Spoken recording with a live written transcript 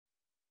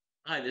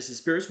Hi, this is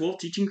Spirits Wolf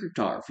teaching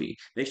cryptography.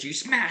 Make sure you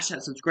smash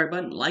that subscribe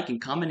button, like,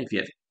 and comment if you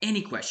have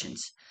any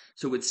questions.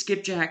 So with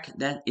Skipjack,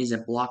 that is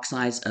a block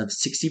size of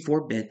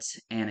 64 bits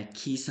and a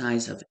key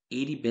size of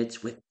 80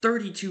 bits with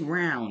 32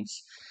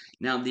 rounds.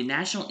 Now, the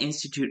National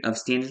Institute of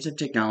Standards and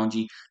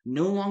Technology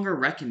no longer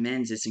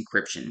recommends this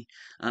encryption.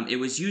 It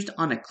was used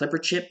on a Clipper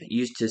chip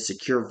used to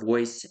secure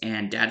voice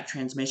and data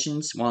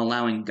transmissions while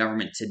allowing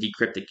government to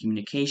decrypt the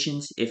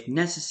communications if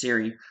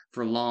necessary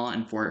for law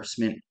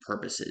enforcement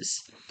purposes.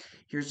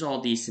 Here's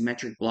all the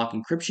symmetric block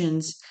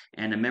encryptions,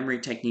 and a memory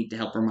technique to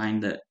help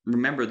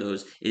remember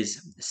those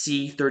is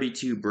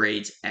C32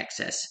 braids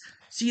excess.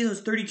 See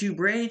those 32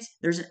 braids?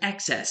 There's an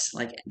excess,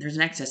 like there's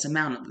an excess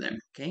amount of them.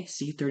 Okay,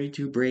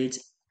 C32 braids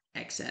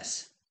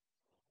excess.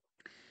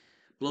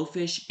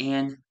 BlowFish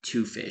and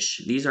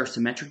TwoFish. These are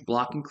symmetric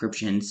block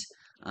encryptions.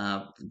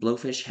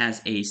 BlowFish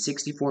has a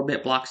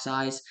 64-bit block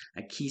size,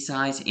 a key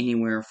size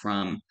anywhere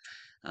from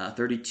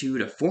 32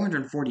 to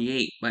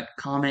 448, but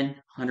common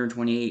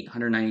 128,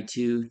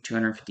 192,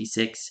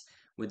 256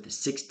 with the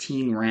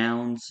 16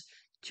 rounds.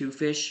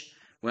 TwoFish,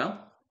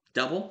 well,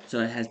 double, so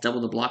it has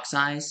double the block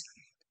size.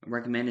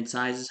 Recommended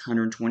sizes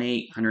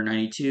 128,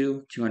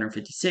 192,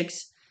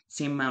 256.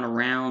 Same amount of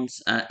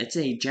rounds. It's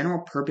a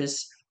general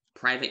purpose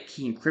private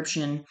key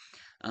encryption.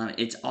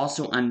 It's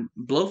also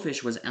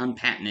BlowFish was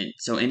unpatented,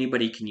 so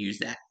anybody can use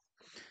that.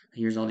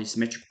 Here's all these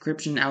symmetric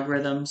encryption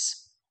algorithms.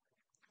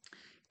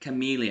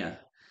 Camilla.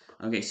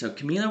 Okay, so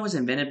Camilla was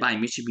invented by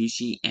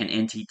Mitsubishi and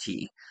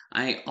NTT.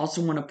 I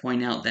also want to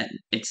point out that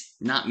it's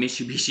not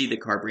Mitsubishi, the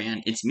car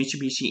brand. It's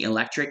Mitsubishi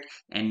Electric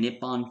and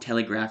Nippon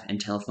Telegraph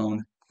and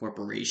Telephone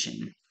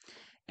Corporation.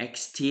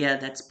 XTEA,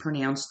 that's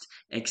pronounced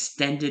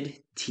extended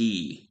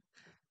T.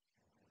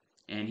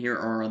 And here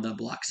are the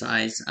block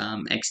size.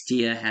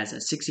 XTEA has a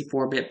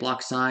 64-bit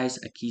block size,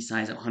 a key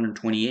size of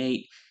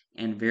 128,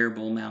 and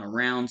variable amount of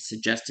rounds,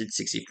 suggested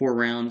 64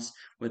 rounds,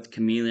 with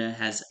Camilla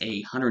has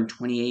a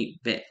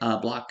 128-bit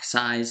block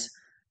size,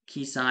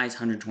 key size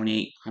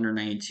 128,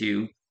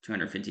 192,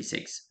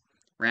 256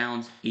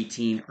 rounds,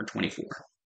 18 or 24.